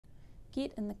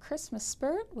Get in the Christmas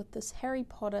spirit with this Harry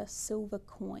Potter silver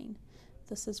coin.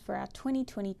 This is for our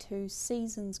 2022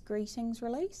 Season's Greetings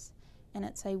release, and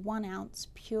it's a 1 ounce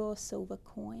pure silver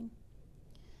coin.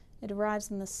 It arrives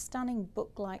in this stunning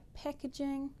book-like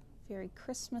packaging, very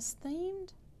Christmas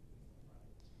themed.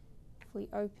 If we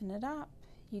open it up,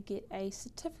 you get a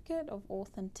certificate of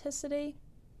authenticity,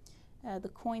 the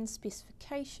coin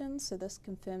specifications, so this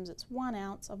confirms it's 1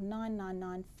 ounce of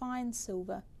 999 fine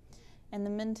silver, and the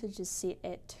mintage is set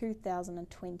at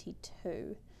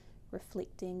 2022,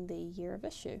 reflecting the year of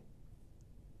issue.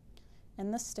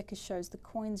 And this sticker shows the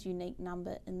coin's unique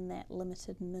number in that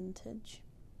limited mintage.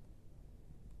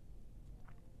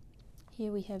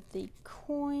 Here we have the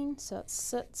coin, so it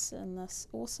sits in this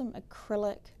awesome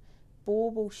acrylic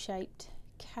bauble-shaped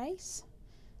case.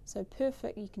 So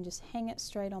perfect, you can just hang it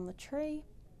straight on the tree.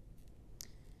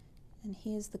 And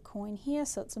here's the coin here,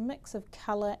 so it's a mix of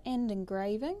colour and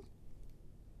engraving.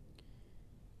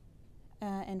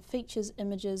 And features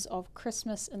images of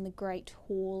Christmas in the Great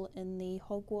Hall in the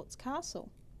Hogwarts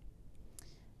Castle.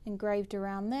 Engraved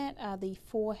around that are the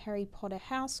 4 Harry Potter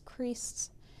house crests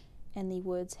and the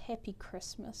words Happy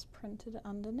Christmas printed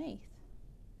underneath.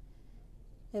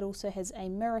 It also has a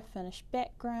mirror finish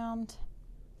background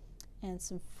and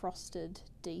some frosted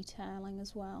detailing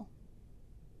as well.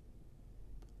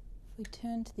 If we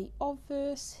turn to the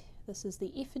obverse, this is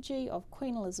the effigy of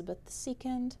Queen Elizabeth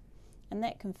II, and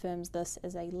that confirms this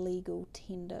as a legal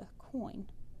tender coin.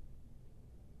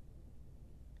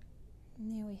 And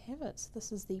there we have it. So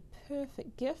this is the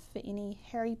perfect gift for any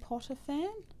Harry Potter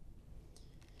fan.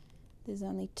 There's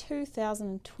only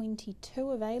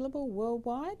 2022 available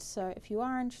worldwide, so if you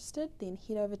are interested, then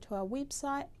head over to our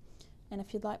website, and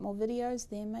if you'd like more videos,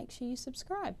 then make sure you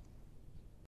subscribe.